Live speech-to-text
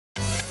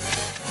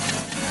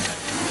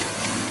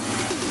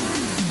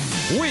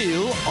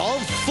Wheel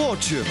of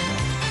Fortune.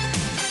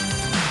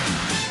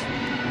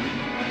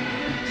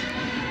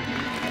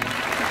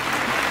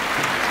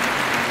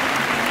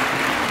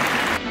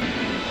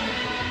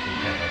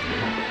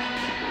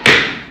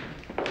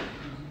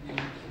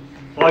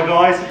 Right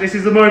guys, this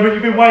is the moment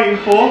you've been waiting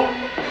for.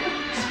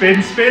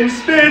 Spin, spin,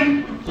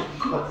 spin.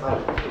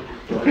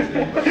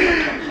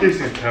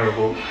 This is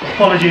terrible.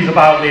 Apologies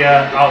about the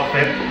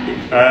outfit.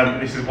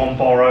 This is one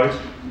borrowed.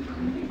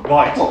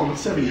 Right. What, from a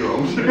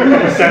 7-year-old? A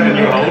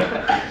 7-year-old.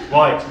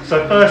 Right,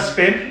 so first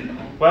spin,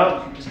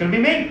 well, it's going to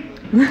be me.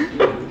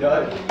 Here we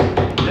go.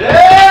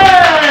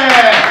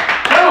 Yeah!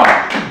 Come on!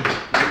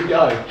 Here we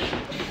go.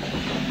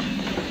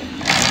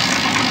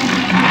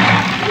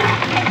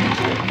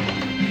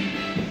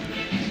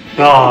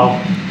 Oh.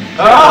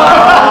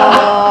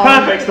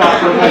 Perfect start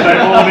for a Monday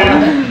morning.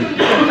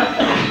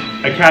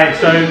 Okay,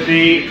 so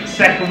the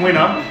second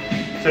winner,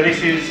 so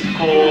this is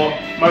for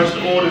most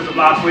orders of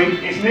last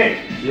week, it's Nick.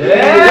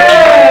 Yeah!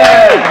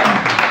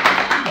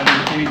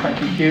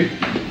 Thank you.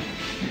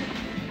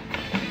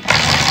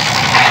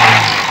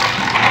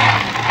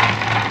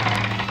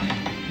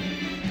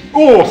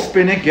 Oh,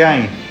 spin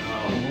again.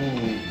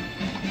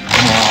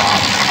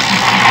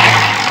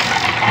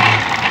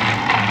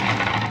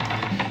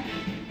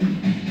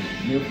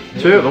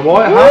 Two at the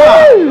white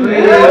hat.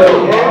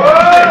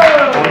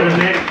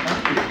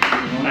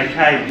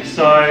 Okay,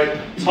 so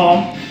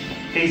Tom,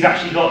 he's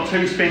actually got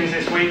 2 spins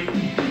this week.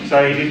 So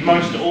he did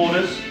most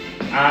orders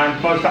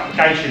and most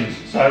applications.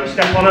 So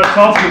step on up,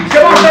 Tom.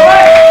 Come on,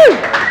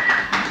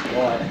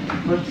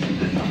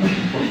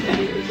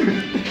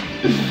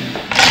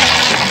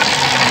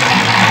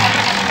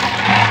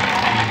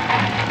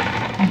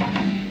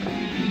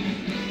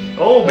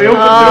 Oh, we all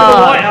put 2 at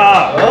the white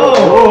hat.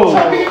 Oh,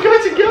 so we can go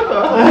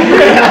together.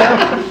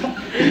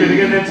 Spin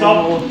again then,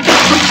 Tom.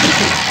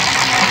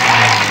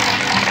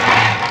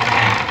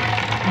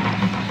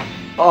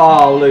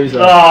 Oh, loser.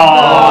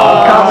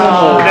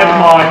 Oh, never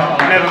mind.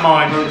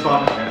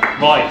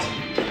 Right,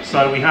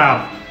 so we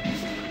have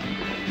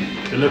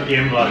the lucky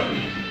envelope.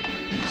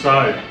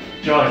 So,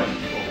 Joe,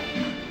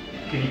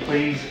 can you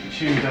please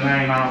choose a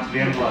name out of the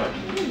envelope?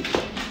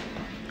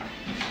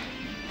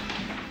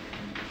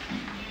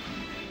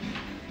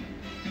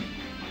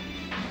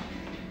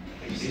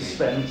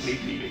 Suspense.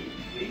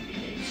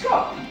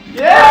 Scott.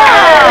 Yeah!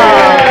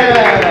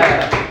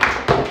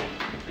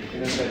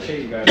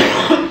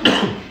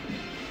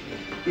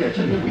 Yeah,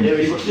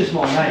 it's just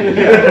my name.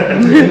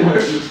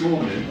 This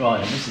morning.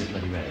 Right, this is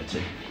bloody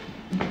rarity.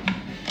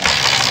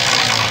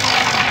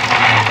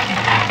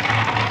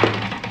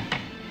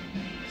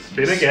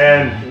 Spin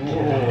again.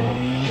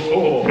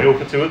 Oh, Bill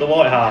for 2 at the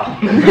white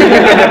hat.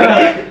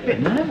 Bit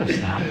nervous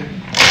now.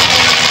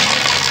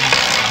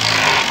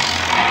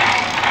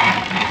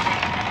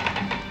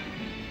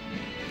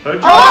 Oh!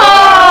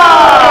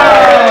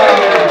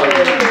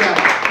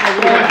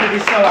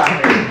 He's so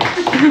happy.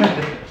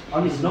 I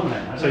need to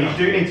nominate now. So you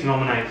do need to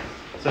nominate.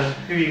 So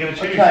who are you going to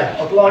choose? Okay,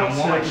 I'd like And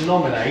why? to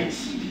nominate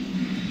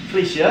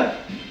Felicia.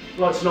 I'd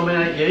like to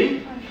nominate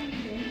you.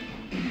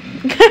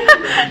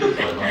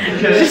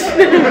 Because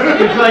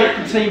you're a great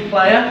team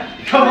player.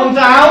 Come on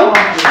down.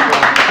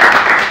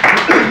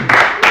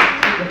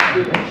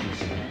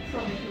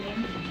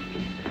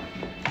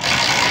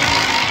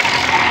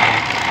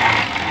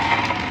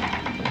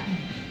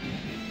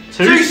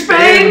 Two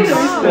spins!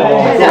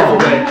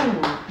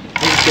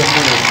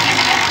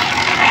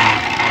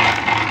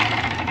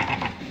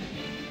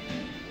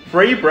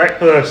 Free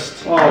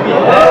breakfast. Oh,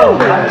 yeah.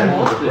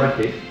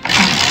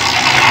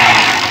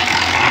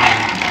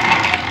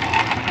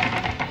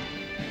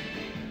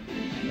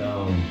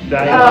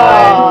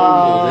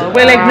 Oh,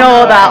 we'll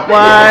ignore that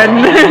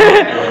one.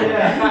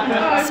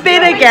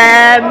 Spin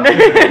again.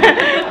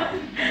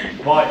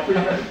 Right,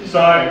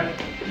 so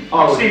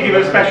obviously give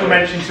a special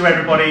mention to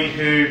everybody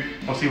who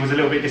obviously was a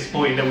little bit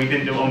disappointed that we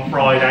didn't do it on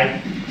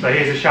Friday. So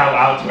here's a shout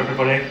out to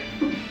everybody.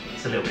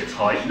 It's a little bit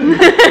tight.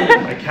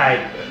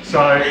 Okay,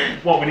 so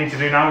what we need to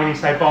do now, we need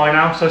to say bye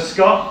now. So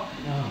Scott,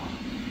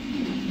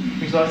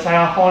 would you like to say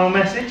our final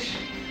message?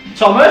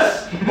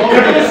 Thomas, what are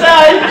we going to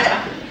say?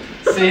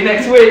 See you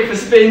next week for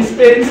Spin,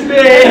 Spin,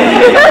 Spin.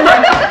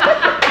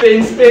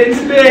 Spin, Spin,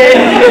 Spin.